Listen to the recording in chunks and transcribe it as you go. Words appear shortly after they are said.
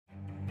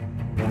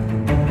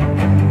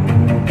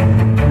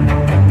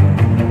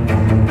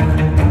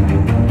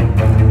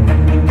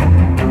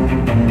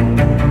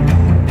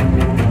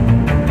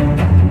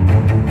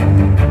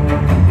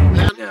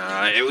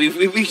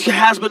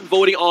has been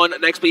voting on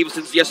Nexplay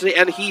since yesterday,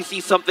 and he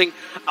sees something,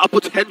 a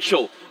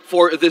potential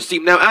for this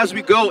team. Now, as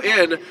we go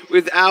in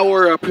with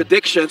our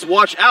predictions,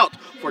 watch out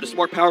for the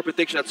smart power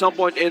prediction. At some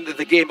point in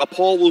the game, a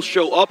poll will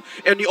show up,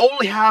 and you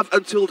only have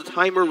until the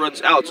timer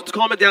runs out. So to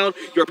comment down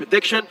your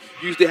prediction,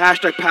 use the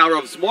hashtag power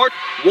of smart.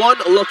 One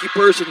lucky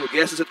person who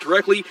guesses it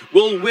correctly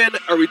will win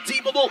a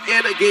redeemable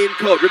in-game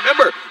code.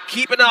 Remember,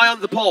 keep an eye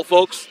on the poll,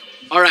 folks.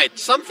 All right,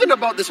 something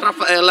about this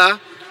Rafaela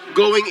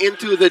going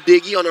into the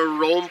diggy on a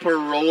roam per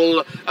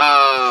roll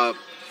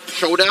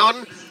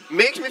showdown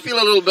makes me feel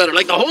a little better.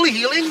 Like the holy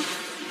healing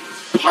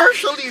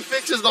partially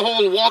fixes the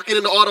whole walk-in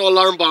and auto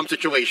alarm bomb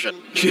situation.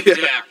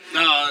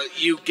 Yeah,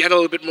 you get a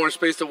little bit more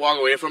space to walk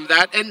away from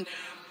that. And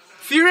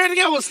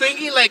theoretically, I was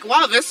thinking, like,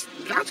 wow, that's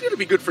going to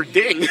be good for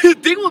Ding.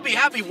 Ding will be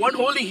happy. One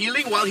holy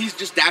healing while he's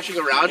just dashing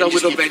around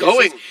with the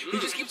going. He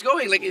just keeps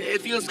going. Like,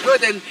 it feels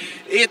good. And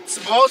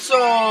it's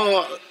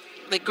also,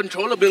 like,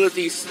 control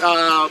abilities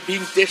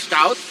being dished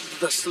out.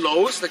 The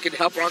slows that can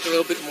help out a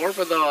little bit more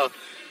for the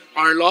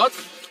Arlot.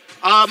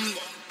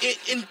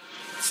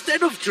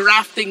 Instead of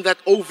drafting that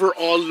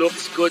overall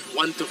looks good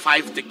 1 to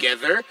 5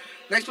 together,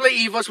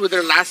 Nexplay Evos with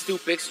their last 2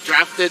 picks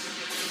drafted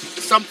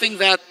something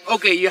that,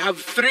 okay, you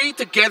have 3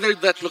 together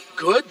that look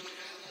good,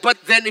 but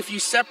then if you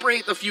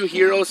separate a few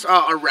heroes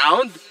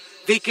around,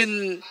 they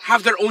can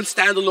have their own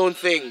standalone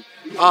thing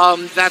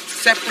that's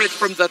separate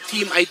from the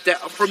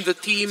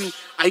team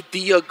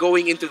idea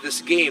going into this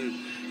game.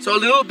 So a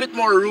little bit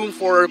more room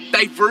for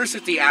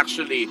diversity,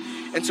 actually,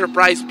 and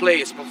surprise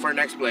plays for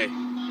Nexplay.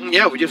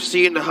 Yeah, we just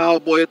seen how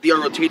they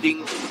are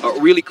rotating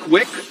really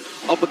quick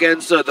up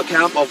against the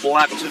camp of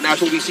Blacklist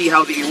International. We see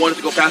how they wanted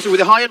to go faster. With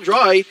a high and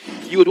dry,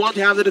 you would want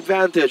to have that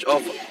advantage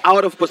of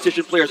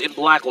out-of-position players in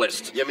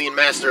Blacklist. You mean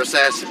Master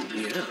Assassin?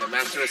 Yeah,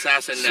 Master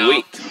Assassin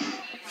now.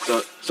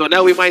 Sweet. So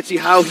now we might see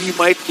how he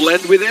might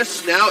blend with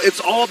this. Now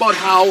it's all about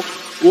how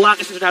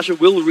Blacklist International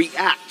will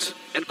react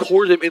and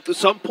core them into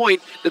some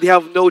point that they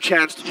have no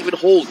chance to even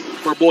hold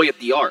for Boyet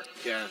DR.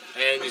 Yeah,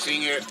 and you're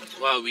seeing here,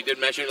 well, we did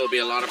mention there'll be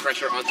a lot of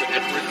pressure onto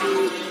Edward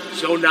to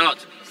zone out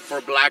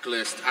for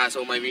Blacklist as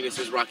Oh My Venus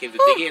is rocking the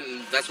diggy,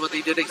 and that's what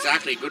they did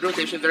exactly. Good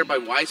rotation there by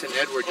Wise and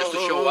Edward just to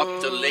show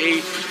up, delay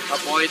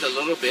Boyet a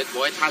little bit.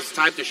 Boyet has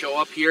time to show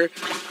up here,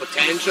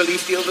 potentially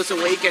steal this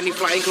away. Can he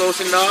flying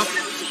close enough?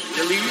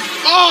 Delete.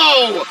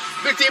 Oh!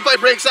 Big team fight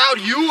breaks out.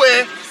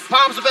 Yue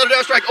palms the better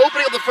dash strike,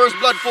 opening up the first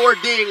blood for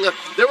Ding.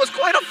 There was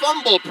quite a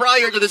fumble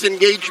prior to this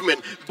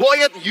engagement.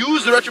 Boyet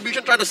used the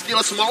retribution trying to steal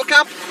a small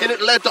cap, and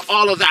it led to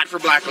all of that for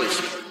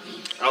Blacklist.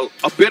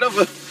 A bit of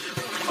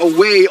a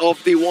way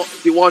of they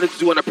wanted to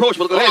do an approach,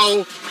 but look at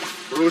this.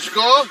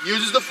 Brushko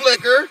uses the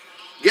flicker,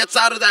 gets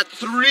out of that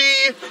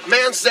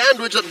 3-man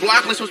sandwich that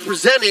Blacklist was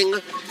presenting.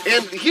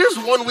 And here's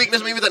one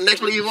weakness maybe that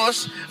Nexplay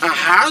Evos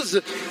has,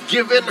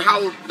 given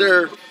how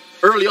they're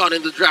early on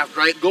in the draft,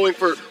 right? Going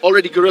for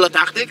already guerrilla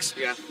tactics.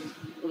 Yeah.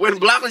 When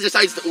Blacklist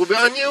decides to ube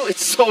on you,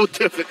 it's so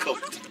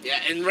difficult. Yeah,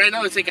 and right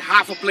now it's like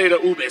half a plate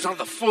of ube. It's not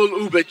the full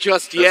ube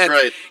just yet.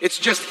 That's right. It's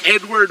just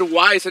Edward,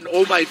 Wise, and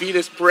Oh My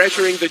Venus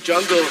pressuring the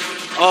jungle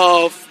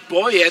of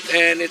Boyet,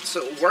 and it's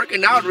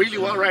working out really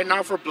well right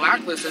now for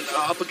Blacklist and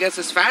up against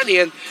his Fanny.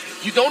 And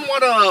you don't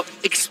want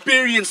to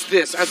experience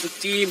this as a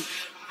team,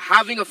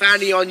 having a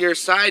Fanny on your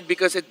side,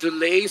 because it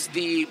delays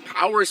the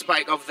power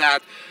spike of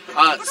that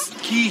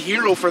key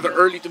hero for the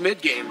early to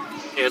mid game.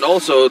 And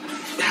also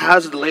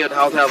has a delay on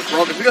how to have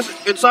progress,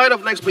 because inside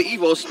of Nexplay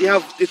Evos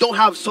they don't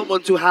have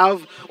someone to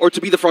have or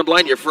to be the front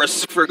line here for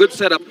a good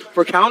setup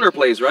for counter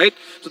plays, right?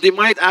 So they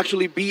might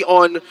actually be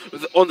on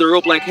the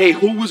rope like, hey,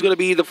 who's going to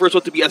be the first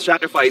one to be a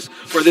sacrifice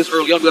for this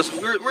early on? Because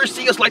we're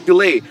seeing a slight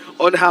delay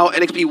on how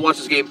NXP wants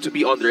this game to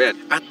be on their end.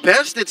 At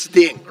best, it's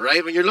Ding,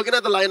 right? When you're looking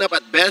at the lineup,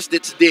 at best,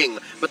 it's Ding.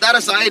 But that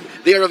aside,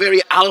 they are a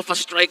very alpha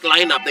strike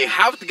lineup. They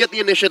have to get the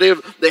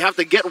initiative. They have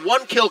to get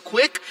one kill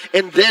quick,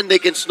 and then they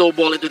can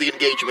snowball into the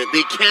engagement.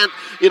 They can't,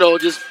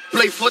 just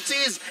play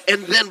footsies,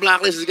 and then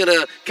Blacklist is going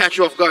to catch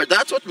you off guard.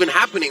 That's what's been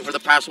happening for the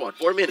past,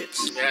 4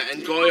 minutes? Yeah,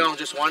 and Goyong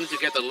just wanted to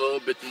get a little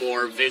bit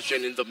more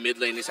vision in the mid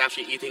lane. He's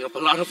actually eating up a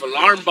lot of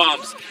alarm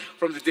bombs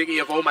from the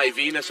diggy of Oh My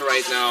Venus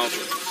right now.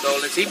 So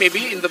let's see,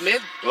 maybe in the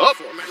mid,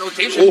 format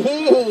rotation.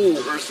 Oh,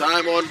 first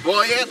time on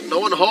Boyet, no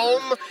one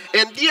home.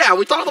 And yeah,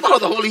 we talked about how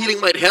the holy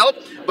healing might help,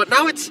 but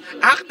now it's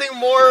acting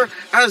more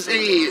as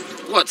a,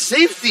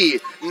 safety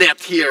net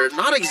here,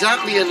 not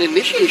exactly an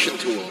initiation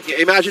tool. Yeah,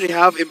 imagine you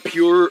have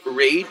Impure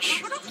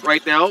Rage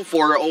right now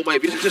for Oh My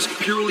Venus. It just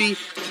purely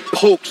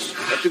pokes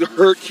to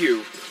hurt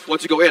you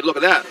once you go in. Look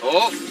at that.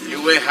 Oh,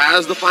 Yue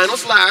has the final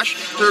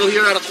slash. Turtle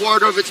here at a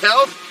quarter of its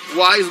health.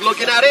 Wise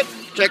looking at it.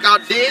 Check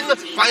out Ding.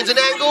 Finds an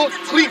angle.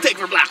 Clean take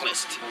for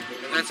Blacklist.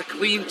 And that's a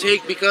clean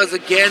take because,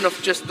 again,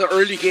 of just the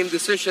early game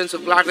decisions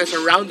of Blacklist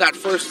around that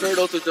first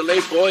turtle to delay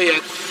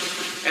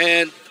Boyet.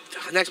 And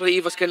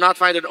Nexplay Evos cannot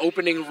find an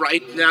opening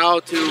right now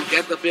to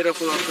get a bit of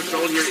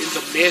control here in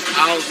the mid.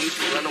 Owl needs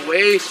to run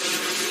away.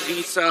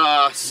 He's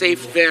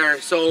safe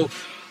there. So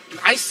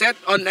I set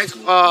on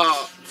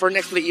for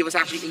Nexplay Evos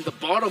actually in the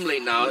bottom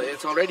lane now.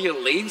 It's already a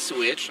lane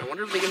switch. I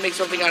wonder if they can make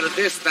something out of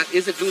this. That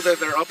is a glue that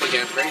they're up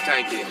against. Very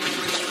tanky.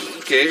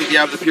 Okay, they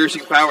have the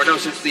piercing power now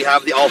since they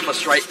have the Alpha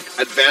Strike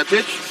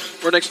advantage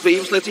for Nexplay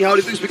Evos. Let's see how they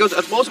do this, because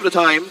at most of the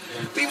time,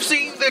 we've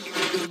seen the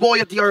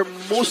Boyet, they are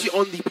mostly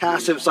on the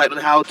passive side on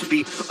how to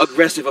be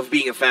aggressive of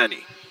being a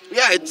Fanny.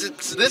 Yeah,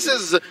 this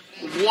is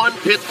one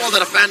pitfall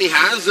that a Fanny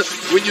has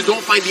when you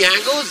don't find the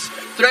angles.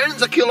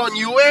 Threatens a kill on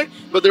Yue,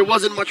 but there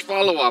wasn't much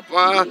follow-up.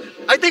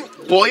 I think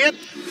Boyet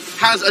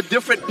has a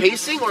different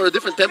pacing or a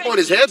different tempo in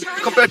his head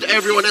compared to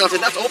everyone else,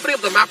 and that's opening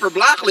up the map for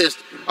Blacklist.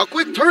 A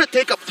quick turret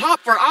take up top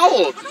for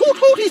Owl. Hoot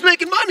hoot, he's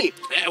making money.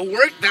 It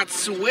worked. That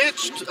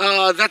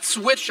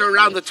switch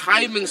around the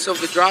timings of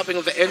the dropping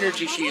of the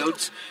energy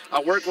shields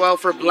worked well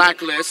for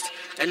Blacklist.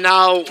 And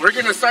now we're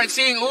going to start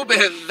seeing Ube.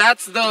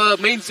 That's the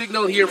main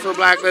signal here for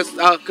Blacklist,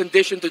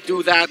 conditioned to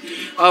do that.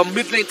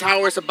 Mid lane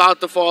tower is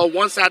about to fall.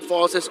 Once that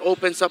falls, this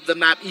opens up the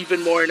map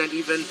even more and an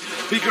even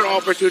bigger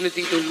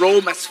opportunity to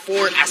roam as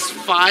 4 as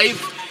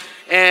 5.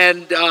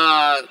 And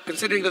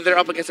considering that they're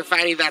up against a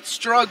Fanny that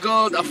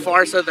struggled, a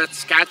Farsa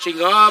that's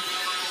catching up,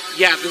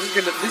 yeah, this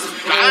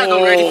is bad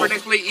already for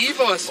Nexplay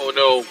Evos. Oh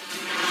no.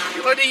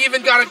 You already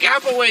even got a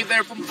gap away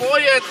there from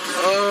Boyet.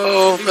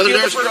 Oh,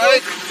 another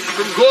strike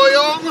from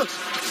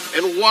Goyong.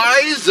 And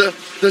Wise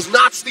does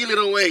not steal it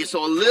away,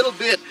 so a little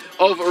bit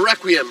of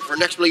Requiem for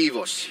Nexplay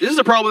Evos. This is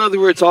the problem that we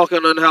were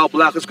talking on how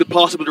Blacklist could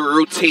possibly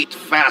rotate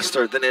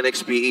faster than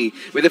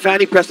NXPE. With the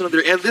Fanny present on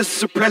their end, this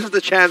suppresses the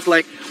chance,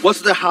 like,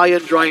 what's the high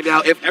end drawing now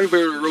if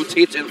everybody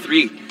rotates in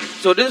 3?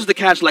 So this is the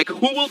catch, like,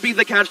 who will be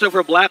the catch now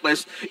for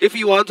Blacklist if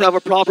you want to have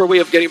a proper way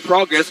of getting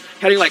progress,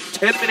 heading like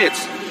 10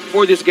 minutes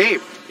for this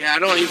game? Yeah, I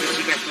don't even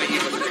see Nexplay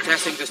Evos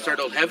testing this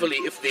turtle heavily.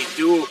 If they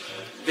do,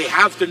 they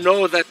have to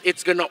know that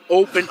it's going to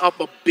open up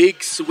a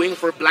big swing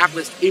for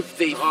Blacklist. If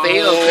they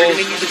fail, they're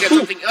going to need to get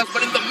something else.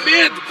 But in the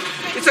mid,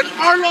 it's an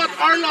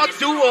Arlott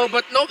duo,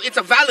 but no, it's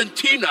a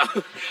Valentina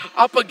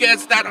up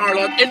against that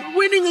Arlott and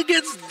winning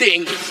against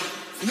Dings.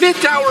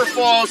 Mid-tower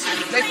falls.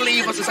 Nexplay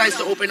Evos decides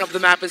to open up the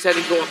map instead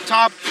and go up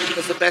top.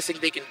 That's the best thing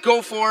they can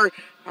go for.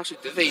 Actually,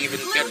 did they even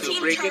get to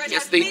break it?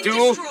 Yes, they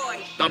do.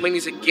 Dominic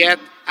needs to get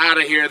out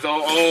of here,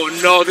 though. Oh,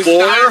 no. This is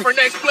dire for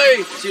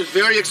Nexplay. Seems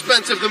very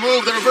expensive to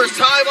move. The reverse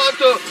time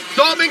onto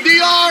Doming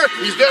DR.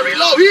 He's very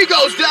low. He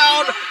goes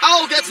down.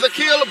 Owl gets the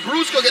kill.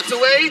 Brusco gets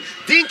away.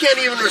 Dean can't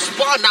even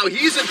respond. Now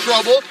he's in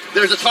trouble.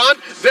 There's a taunt.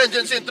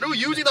 Vengeance in through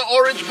using the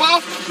orange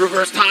buff.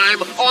 Reverse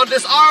time on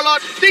this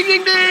Arlott. Ding,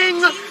 ding,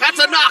 ding. That's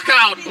a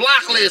knockout.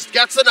 Blacklist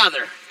gets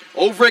another.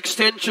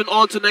 Overextension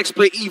onto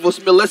Nexplay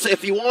Evos. Melissa,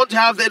 if you want to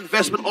have the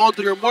investment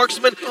onto your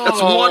marksman,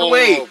 that's one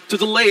way to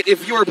delay it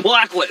if you're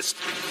Blacklist.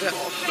 Yeah.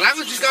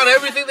 Blacklist just got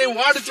everything they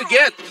wanted to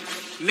get.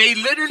 They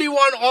literally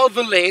won all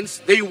the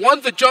lanes. They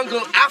won the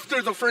jungle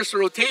after the first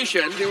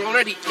rotation. They were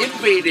already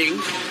invading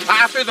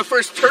after the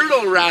first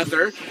turtle,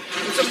 rather.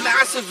 It's a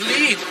massive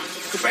lead.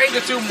 Comparing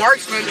the two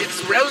marksmen,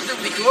 it's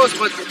relatively close,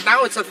 but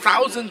now it's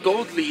 1,000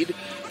 gold lead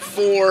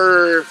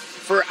for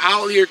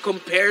Owl here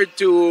compared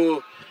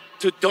to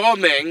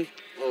Doming.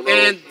 Oh, no.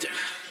 And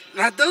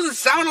that doesn't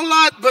sound a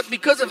lot, but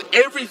because of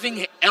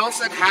everything else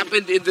that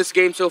happened in this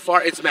game so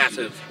far, it's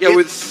massive. Yeah,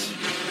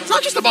 it's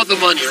not just about the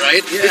money,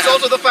 right? Yeah. It's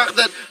also the fact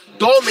that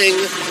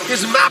Doming,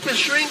 his map is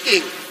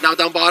shrinking. Now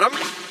down bottom,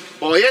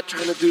 Boyet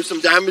trying to do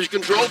some damage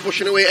control,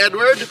 pushing away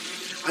Edward.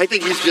 I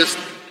think he's just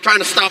trying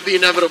to stop the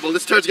inevitable.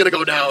 This turn's going to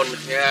go down.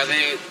 Yeah,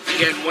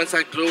 again, once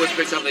that glue was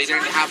picked up, they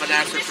didn't have an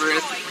answer for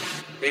it.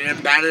 They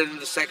didn't ban it in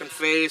the second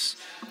phase.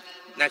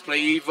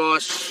 Nexplay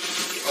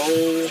Evos,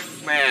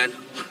 oh man.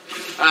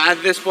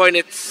 At this point,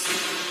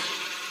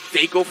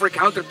 they go for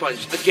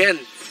counterpunch. Again,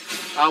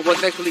 what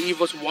Nexplay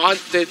Evos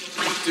wanted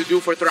to do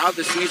for throughout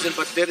the season,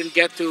 but didn't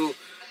get to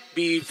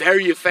be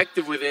very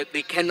effective with it.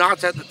 They cannot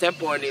set the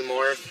tempo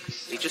anymore.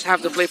 They just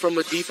have to play from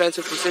a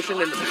defensive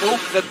position and hope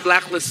that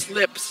Blacklist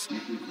slips.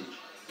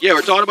 Yeah,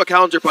 we're talking about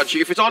counterpunch.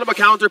 If you're talking about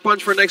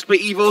counterpunch for Nexplay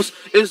Evos,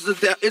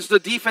 is the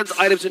defense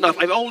items enough?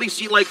 I've only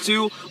seen like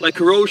 2, like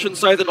Corrosion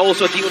Scythe and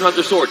also Demon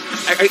Hunter Sword.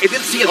 I didn't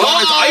see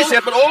Adonis Ice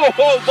yet, but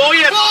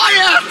Boyet!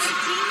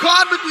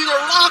 Caught between a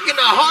rock and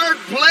a hard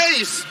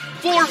place.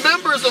 4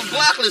 members of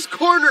Blacklist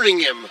cornering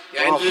him.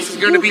 Yeah, and this is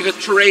going to be the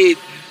trade.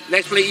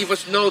 Nexplay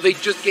Evos know they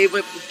just gave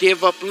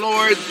up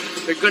Lord.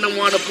 They're going to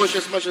want to push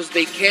as much as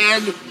they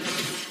can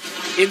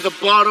in the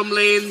bottom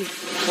lane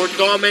for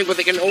Doming, but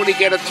they can only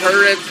get a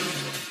turret.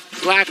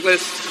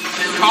 Blacklist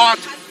caught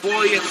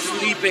Boyet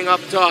sleeping up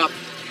top.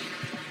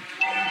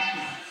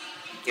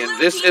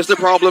 And this is the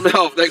problem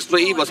now of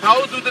Nexplay Evos.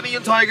 How do the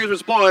Neon Tigers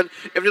respond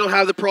if they don't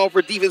have the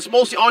proper defense,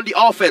 mostly on the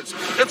offense?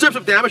 In terms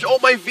of damage, Oh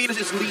My Venus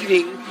is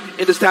leading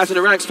in the stats in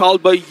the ranks,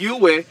 followed by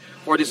Yue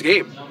for this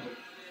game.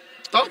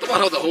 Talked about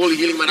how the Holy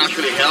Healing might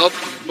actually help,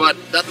 but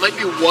that might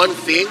be one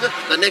thing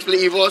that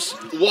Nexplay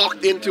Evos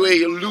walked into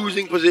a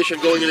losing position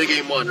going into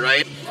game 1,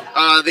 right?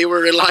 They were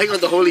relying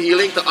on the Holy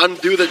Healing to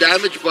undo the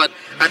damage, but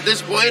at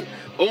this point,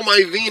 Oh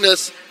My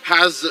Venus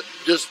has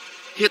just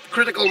hit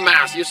critical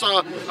mass. You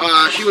saw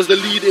she was the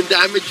lead in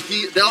damage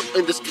dealt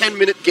in this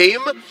 10-minute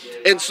game,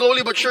 and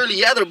slowly but surely,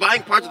 yeah, they're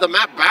buying parts of the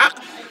map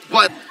back,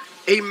 but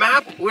a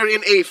map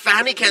wherein a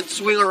Fanny can't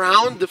swing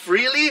around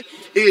freely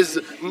is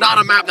not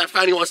a map that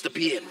Fanny wants to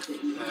be in.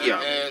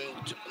 Yeah.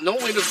 And no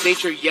Wind of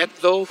Nature yet,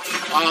 though,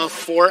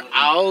 for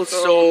Owl.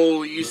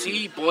 So you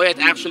see Boyet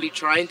actually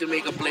trying to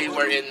make a play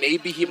wherein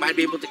maybe he might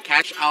be able to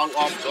catch Owl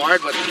off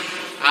guard, but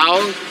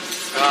Owl,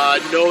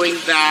 knowing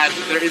that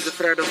there is a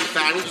threat of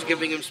advantage,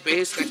 giving him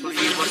space. Nexplay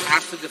Evos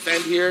has to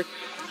defend here.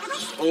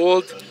 Just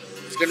hold.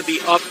 It's going to be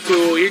up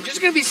to... You're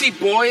just going to see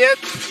Boyet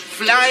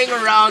flying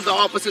around the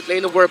opposite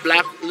lane of where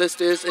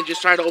Blacklist is and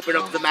just try to open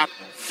up the map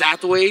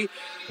that way.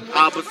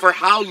 But for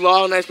how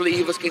long Nexplay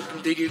Evos can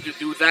continue to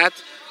do that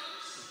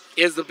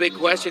is the big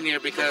question here,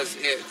 because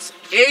it's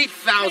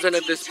 8,000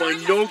 at this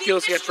point. No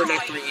kills yet for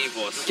Nexplay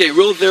Evos. Okay,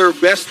 will their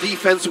best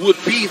defense would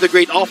be the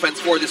great offense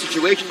for this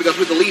situation, because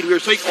with the lead, we are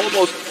seeing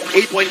almost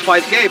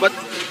 8.5k, but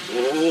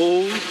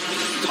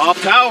top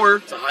tower.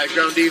 It's a high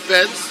ground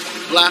defense.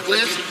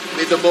 Blacklist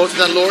made the most of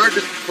that Lord,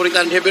 putting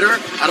that inhibitor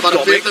at about a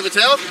fifth of its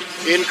health.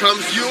 In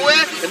comes Yue,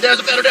 and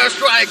there's a better dare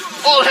strike.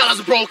 All hell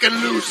has broken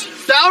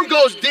loose. Down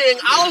goes Ding.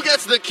 Owl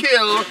gets the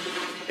kill,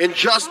 and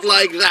just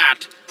like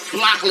that,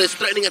 Blacklist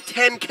threatening a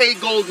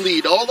 10k gold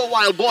lead, all the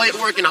while Boyet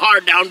working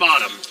hard down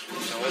bottom.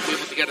 I won't be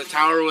able to get a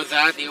tower with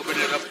that. He opened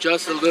it up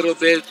just a little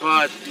bit,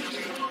 but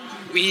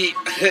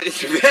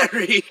it's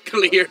very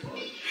clear.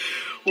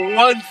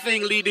 One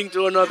thing leading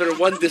to another.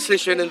 One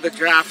decision in the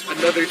draft,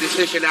 another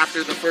decision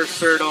after the first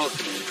turtle,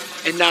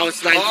 and now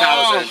it's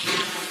 9,000.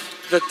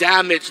 The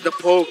damage, the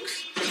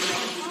pokes,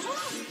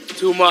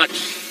 too much.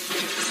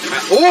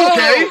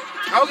 Okay.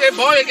 Okay,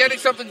 Boyet getting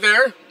something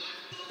there.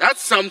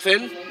 That's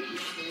something.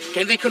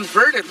 Can they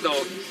convert it,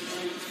 though?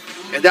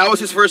 And that was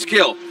his first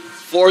kill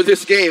for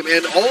this game.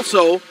 And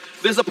also,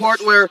 there's a part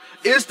where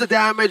is the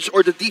damage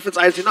or the defense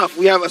items enough?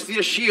 We have a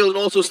steel shield and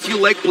also steel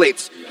leg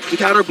plates to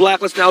counter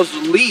Blacklist now's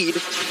lead.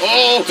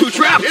 Oh, to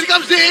trap. Here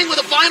comes Ding with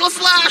a final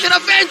slash and a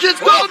vengeance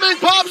coming.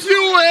 Pops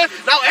Yue.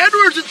 Now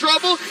Edward's in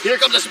trouble. Here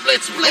comes a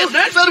split.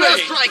 Feather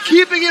strike,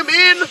 keeping him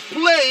in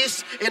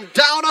place and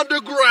down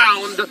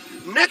underground.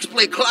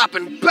 Nexplay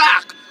clapping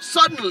back.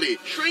 Suddenly,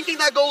 shrinking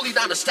that goal lead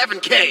down to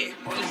 7k.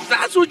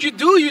 That's what you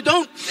do. You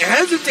don't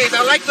hesitate.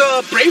 I like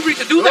the bravery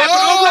to do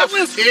that.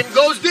 In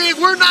goes Ding.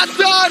 We're not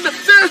done.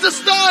 There's a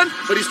stun,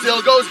 but he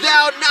still goes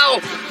down. Now,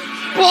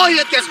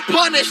 Boyet gets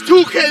punished.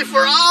 2k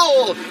for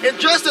Owl. And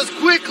just as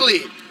quickly,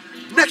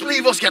 Nexplay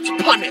Evos gets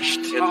punished.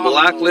 And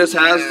Blacklist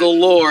has the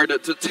Lord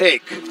to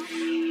take.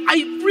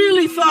 I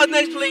really thought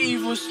Nexplay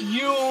Evos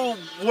knew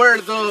where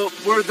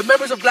the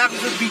members of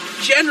Blacklist would be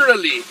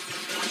generally.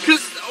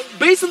 Because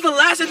based on the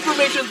last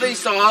information they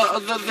saw,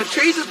 the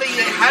traces they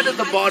had at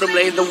the bottom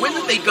lane, the win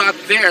that they got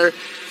there,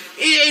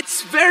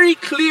 it's very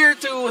clear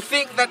to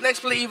think that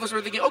Nexplay Evos were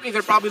thinking, okay,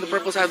 they're probably the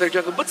purple side of their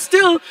jungle. But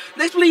still,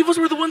 Nexplay Evos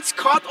were the ones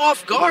caught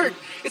off guard.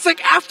 It's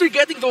like after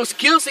getting those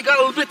kills, they got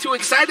a little bit too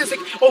excited. It's like,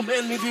 oh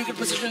man, maybe we can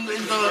position in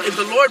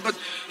the Lord. But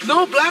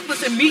no,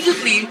 Blacklist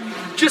immediately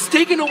just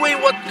taking away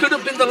what could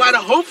have been the line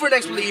of hope for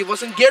Nexplay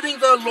Evos and getting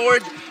the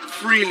Lord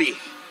freely.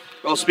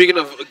 Well, speaking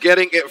of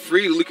getting it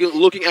free,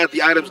 looking at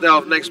the items now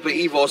of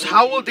Nexplay Evos,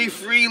 how will they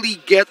freely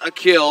get a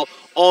kill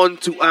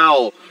onto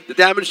Owl? The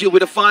damage deal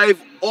with a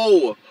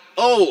 5-0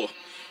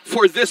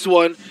 for this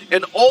one,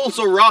 and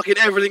also rocking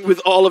everything with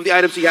all of the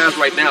items he has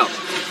right now.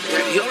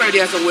 Yeah, he already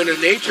has a Wind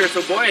of Nature,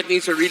 so Boyet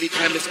needs to really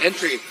time this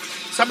entry.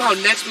 Somehow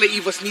Nexplay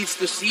Evos needs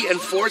to see and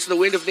force the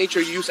Wind of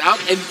Nature use out,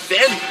 and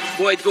then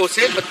Boyet goes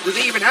in, but do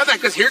they even have that?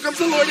 Because here comes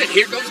the Lord, and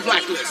here comes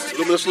Blacklist.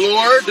 Luminous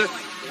Lord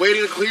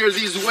waiting to clear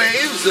these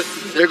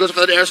waves. There goes a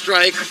feather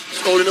airstrike,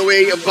 stolen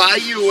away by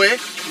Yue.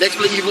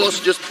 Nexplay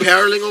Evos just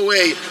barreling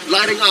away,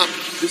 lighting up.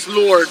 This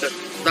Lord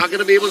not going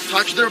to be able to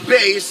touch their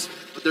base,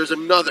 but there's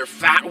another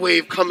fat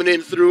wave coming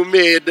in through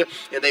mid,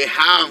 and they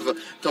have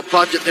to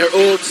budget their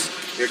ults.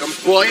 Here comes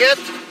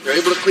Boyet. They're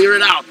able to clear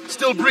it out.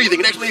 Still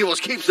breathing. Nexplay Evos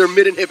keeps their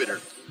mid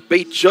inhibitor.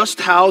 Bait just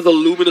how the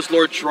Luminous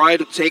Lord tried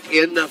to take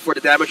in for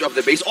the damage of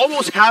the base.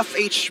 Almost half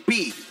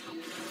HP.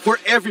 For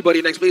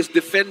everybody, Nexplay is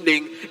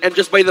defending, and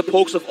just by the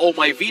pokes of Oh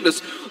My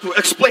Venus,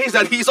 explains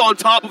that he's on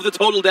top of the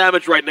total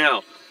damage right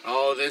now.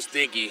 Oh, this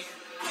Diggy.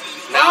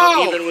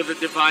 Now, even with the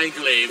Divine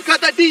Glaive.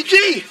 Got that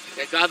DG!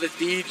 They got the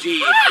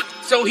DG.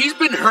 So he's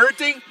been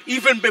hurting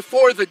even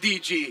before the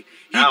DG.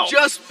 He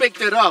just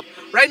picked it up.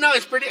 Right now,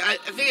 it's pretty... I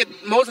think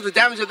most of the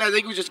damage of that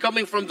Diggy was just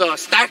coming from the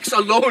stacks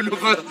alone of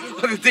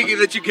the Diggy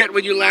that you get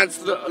when you land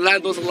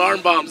those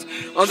alarm bombs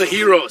on the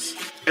heroes.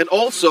 And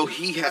also,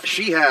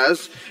 she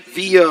has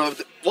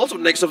the also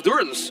Next of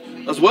Durance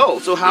as well.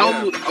 So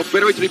how a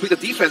better way to repeat the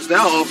defense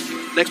now of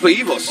Nexplay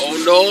Evos. Oh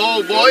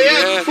no,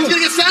 Boyet! He's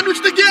gonna get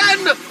sandwiched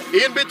again!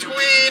 In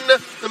between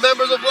the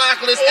members of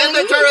Blacklist and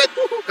the turret.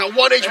 Got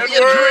 1 HP and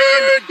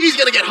Dream. He's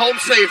gonna get home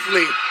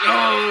safely.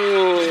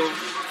 Oh,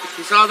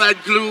 he saw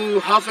that glue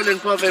huffing and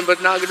puffing,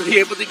 but not gonna be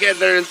able to get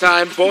there in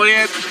time.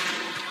 Boyet,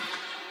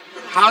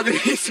 how did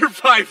he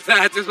survive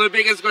that? Is my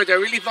biggest question. I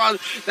really thought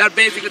that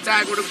basic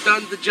attack would have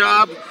done the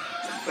job.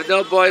 But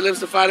no, Boy lives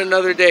to fight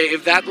another day.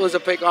 If that was a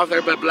pick off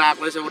there by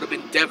Blacklist, it would have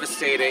been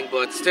devastating.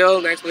 But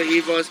still, Nexplay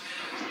Evos,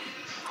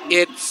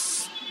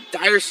 it's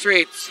dire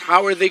straits.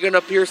 How are they going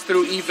to pierce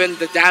through even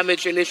the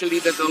damage initially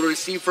that they'll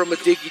receive from a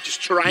Diggy,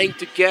 just trying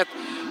to get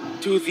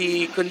to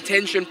the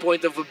contention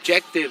point of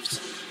objectives?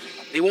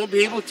 they won't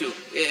be able to.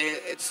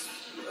 It's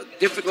a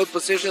difficult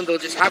position. They'll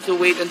just have to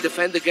wait and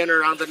defend again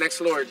around the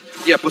next Lord.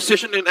 Yeah,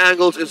 position and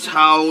angles is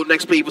how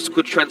Nexplay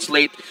could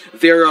translate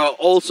their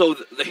also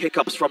the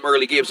hiccups from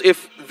early games.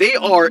 If they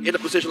are in a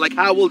position like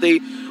how will they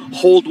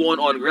hold one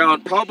on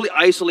ground, probably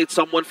isolate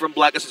someone from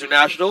Blacklist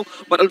International,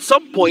 but at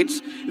some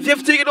points,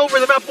 they've taken over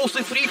the map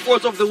mostly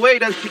 3/4 of the way.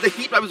 That the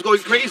heat map is going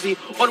crazy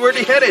on where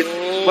they headed.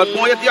 But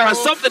Boyet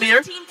has something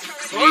here.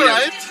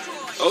 Alright.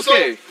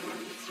 Okay.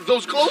 So,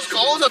 those close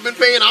calls have been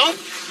paying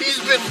off. He's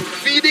been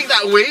feeding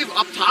that wave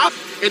up top,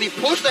 and he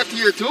pushed that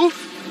tier 2.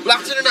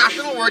 Blacklist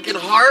International working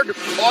hard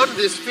on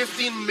this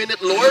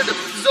 15-minute Lord.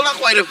 Still not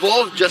quite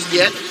evolved just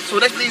yet, so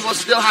Nexplay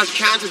still has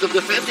chances of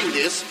defending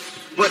this.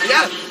 But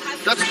yeah,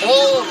 that's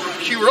all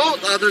she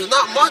wrote. There's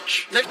not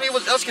much Nexplay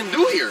else can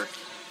do here.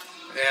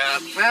 Yeah,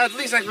 well, at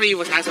least Nexplay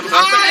has some Oh!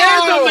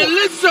 And the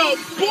Melissa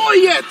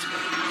Boyet!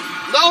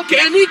 No,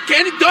 Can he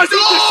does it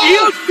the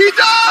shield? He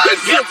does!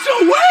 He gets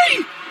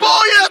away!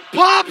 Boyet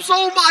pops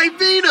Oh My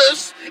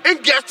Venus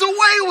and gets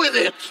away with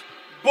it.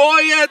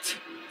 Boyet,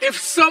 if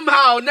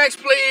somehow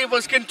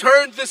Nexplay can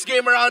turn this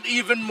game around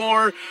even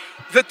more,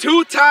 the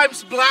 2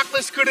 times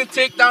Blacklist couldn't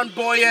take down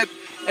Boyet,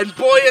 and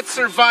Boyet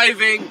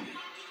surviving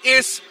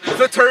is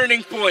the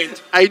turning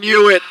point. I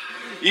knew it.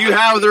 You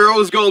have the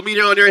rose gold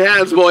meter on your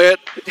hands, Boyet.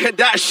 And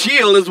that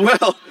shield as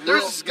well.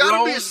 There's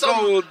got to be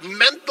some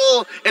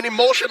mental and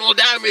emotional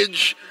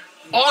damage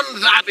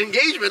on that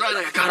engagement.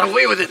 Right? I got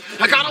away with it.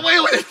 I got away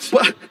with it.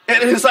 But,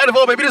 and inside of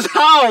all my meters,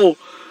 how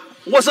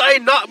was I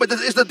not? But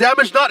is the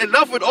damage not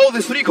enough with all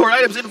these 3-core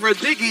items in for a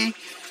diggy?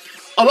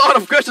 A lot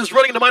of questions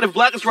running in the mind of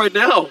Blacklist right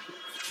now.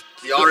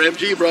 The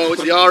RMG, bro.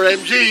 It's the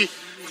RMG.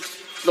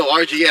 No,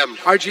 RGM.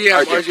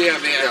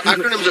 RGM, yeah.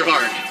 Acronyms are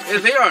hard. Yeah,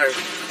 they are.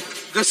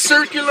 The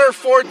circular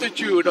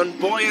fortitude on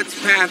Boyet's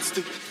pants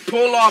to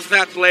pull off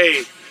that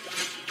play.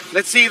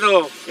 Let's see,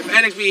 though, if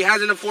NXP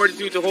has enough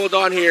fortitude to hold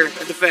on here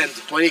and defend.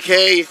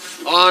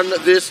 20K on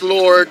this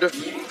Lord.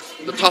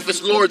 The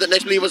toughest Lord that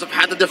Nexplay have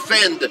had to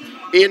defend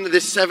in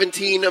this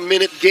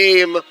 17-minute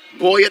game.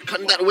 Boyet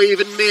cutting that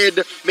wave in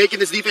mid, making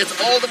this defense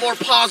all the more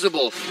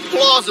plausible,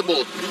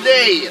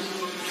 nay,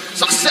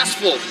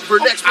 successful for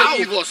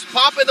Nexplay Evos.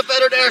 Popping the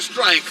feathered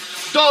airstrike.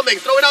 Doming,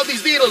 throwing out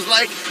these needles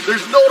like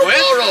there's no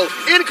tomorrow.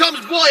 In comes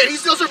Boyet. He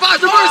still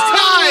survives the first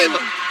time.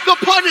 The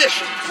punish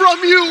from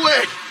Yue.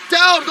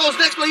 Down goes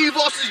Nexplay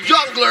Evos'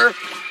 jungler.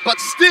 But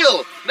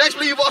still,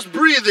 Nexplay Evos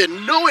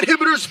breathing. No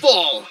inhibitors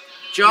fall.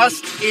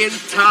 Just in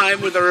time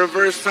with a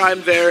reverse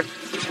time there.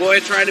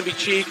 Boyet trying to be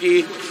cheeky.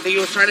 I think he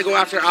was trying to go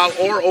after Al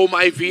or Oh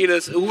My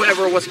Venus.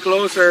 Whoever was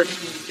closer.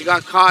 He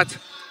got caught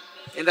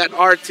in that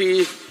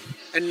RT.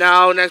 And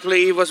now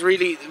Nexplay was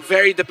really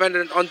very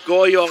dependent on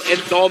Goyong and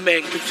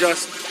Domeng to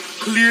just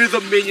clear the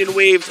minion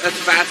waves as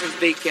fast as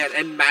they can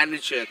and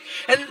manage it.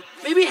 And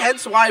maybe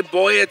hence why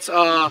Boyet's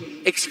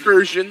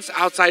excursions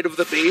outside of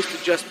the base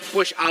to just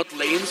push out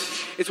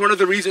lanes. It's one of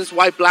the reasons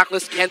why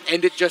Blacklist can't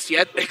end it just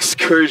yet.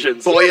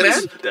 Excursions.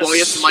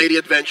 Boyet's mighty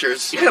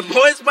adventures. Yeah,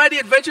 Boyet's mighty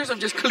adventures of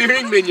just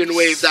clearing minion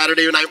waves.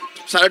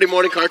 Saturday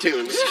morning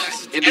cartoons.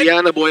 Yes.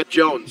 Indiana Boyet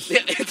Jones. Yeah,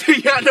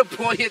 Indiana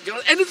Boyet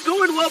Jones. And it's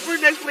going well for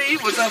Nexplay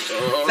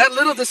Evos. That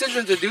little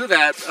decision to do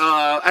that,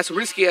 as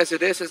risky as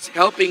it is, it's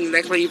helping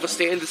Nexplay Evos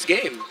stay in this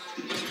game.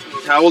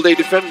 How will they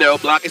defend though?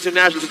 Blacklist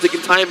International is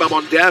taking time bomb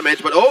on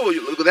damage, but oh,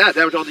 look at that.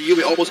 Damage on the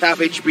Yui, almost half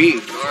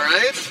HP.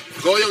 Alright.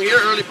 Goyong here,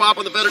 early pop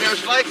on the better air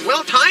strike.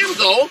 Well timed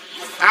though,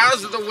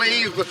 as the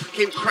wave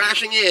came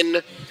crashing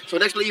in. So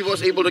Nexplay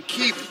Evos able to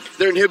keep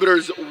their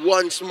inhibitors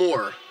once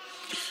more.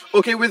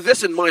 Okay, with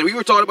this in mind, we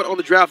were talking about on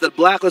the draft that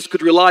Blacklist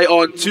could rely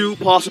on 2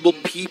 possible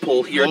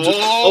people here.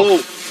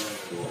 You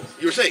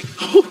were saying?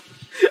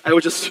 I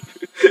just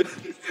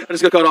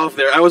got cut off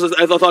there.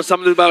 I thought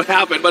something about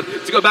happened, but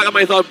to go back on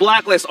my thought,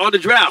 Blacklist on the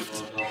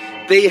draft,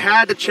 they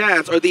had the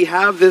chance, or they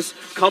have this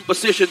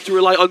composition to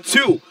rely on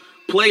 2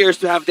 players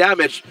to have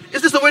damage.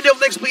 Is this the window of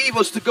Nexplay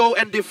Evos to go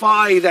and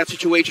defy that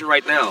situation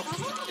right now?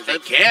 They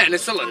can.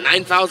 It's still a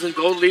 9,000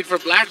 gold lead for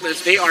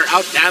Blacklist. They are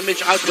out-damaged,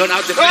 outgunned,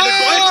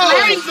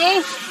 out-defended.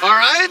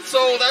 Alright,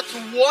 so that's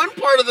one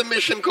part of the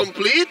mission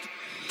complete.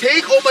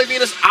 Take Oh My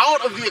Venus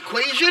out of the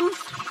equation.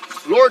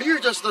 Lord here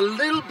just a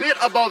little bit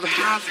above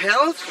half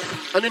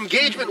health. An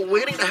engagement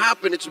waiting to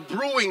happen. It's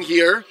brewing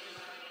here.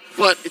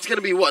 But it's going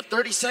to be, what,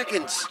 30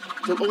 seconds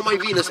till Oh My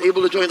Venus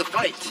able to join the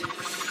fight.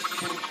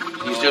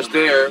 He's just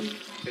there.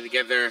 Going to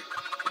get there.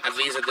 At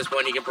least at this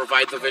point he can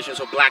provide the vision,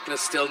 so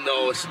Blacklist still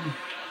knows.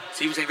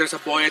 Seems like there's a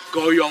Boyet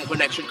Goyong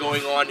connection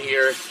going on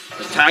here.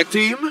 The tag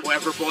team?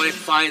 Whoever Boyet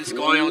finds,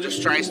 Goyong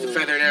just tries to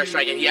feather an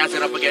airstrike, and he has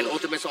it up again.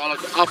 Ultimate's all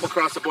up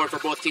across the board for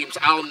both teams.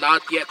 Al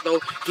not yet, though.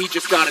 He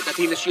just got it.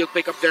 Athena's shield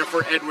pick up there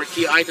for Edward.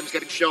 Key items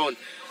getting shown.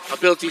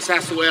 Abilities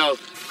Sasuel.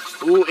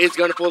 Who is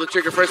going to pull the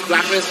trigger first?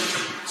 Blacklist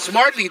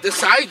smartly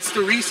decides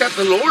to reset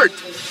the Lord.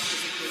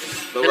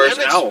 And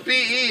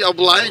MLBBID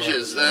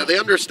obliges. They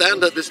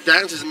understand that this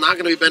dance is not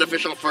going to be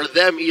beneficial for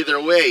them either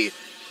way.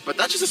 But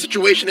that's just the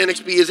situation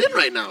NXP is in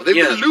right now. They've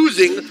been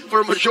losing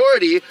for a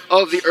majority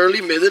of the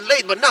early, mid, and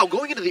late. But now,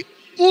 going into the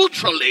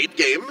ultra-late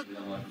game,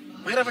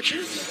 might have a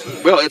chance.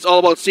 Well, it's all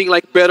about seeing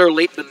like better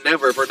late than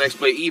never for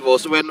Nexplay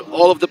Evos. When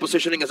all of the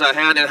positioning is at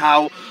hand and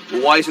how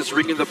Wise is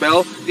ringing the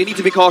bell, they need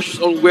to be cautious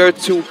on where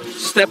to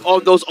step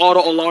on those auto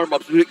alarm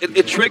ups.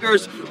 It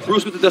triggers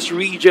Bruce with this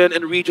regen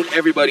and regen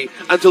everybody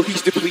until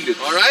he's depleted.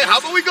 All right, how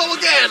about we go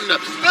again?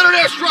 Better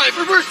airstrike,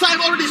 reverse time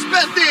already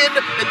spent in,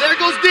 and there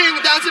goes Ding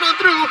dancing on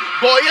through.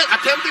 Boyet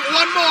attempting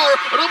one more,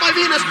 but oh my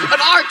Venus,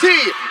 an RT.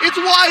 It's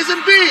Wise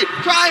and B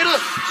trying to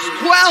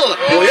quell.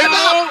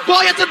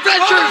 Boyet's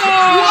adventures.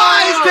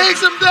 Wise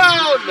takes him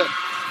down.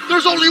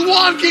 There's only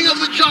one king of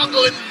the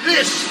jungle in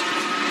this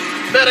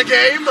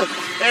metagame,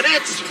 and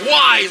it's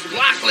Wise.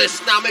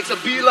 Blacklist now makes a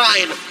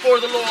beeline for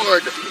the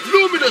Lord,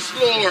 Luminous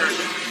Lord.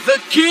 The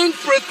king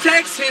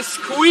protects his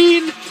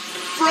queen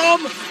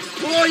from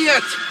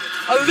Boyet.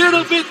 A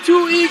little bit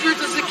too eager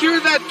to secure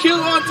that kill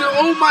onto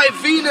Oh My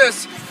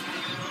Venus.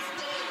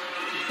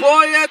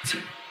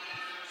 Boyet,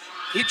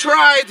 he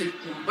tried,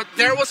 but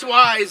there was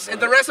Wise.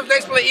 And the rest of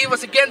Nexplay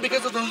Evos, again,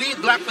 because of the lead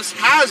Blacklist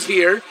has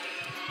here,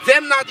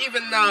 them not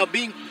even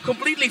being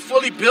completely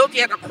fully built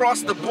yet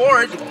across the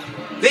board,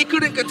 they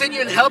couldn't continue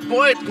and help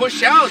Boyet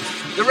push out.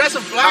 The rest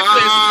of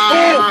Blacklist.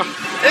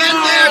 And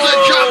there's a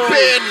jump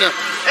in.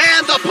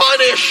 And the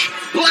punish.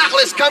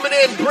 Blacklist coming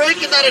in,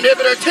 breaking that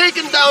inhibitor,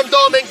 taking down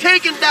Doming,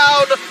 taking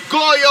down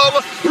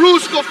Goyong.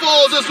 Brusco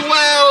falls as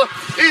well.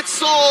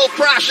 It's all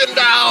crashing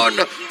down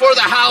for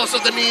the house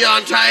of the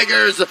Neon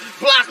Tigers.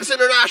 Blacklist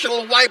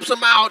International wipes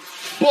them out.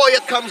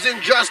 Boyet comes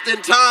in just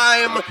in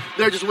time.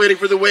 They're just waiting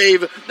for the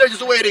wave. They're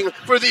just waiting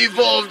for the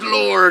Evolved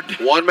Lord.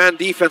 One-man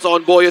defense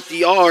on Boyet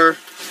DR.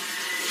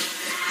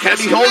 Can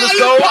he hold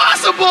his own?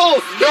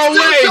 Impossible! No he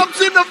still way!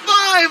 jumps into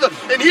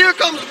 5, and here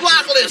comes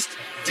Blacklist,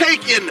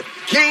 taking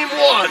game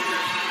 1.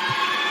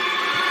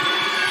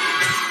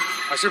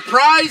 A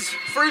surprise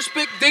first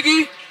pick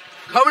Diggy,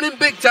 coming in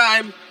big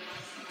time.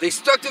 They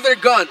stuck to their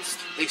guns.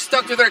 They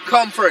stuck to their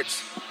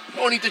comforts.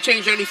 Don't need to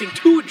change anything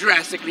too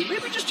drastically.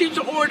 Maybe just change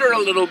the order a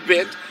little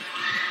bit.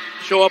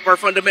 Show up our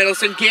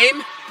fundamentals in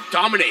game.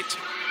 Dominate.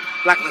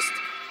 Blacklist,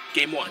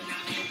 game 1.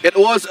 It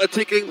was a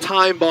ticking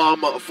time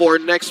bomb for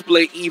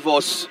Nexplay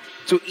Evos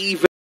to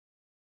even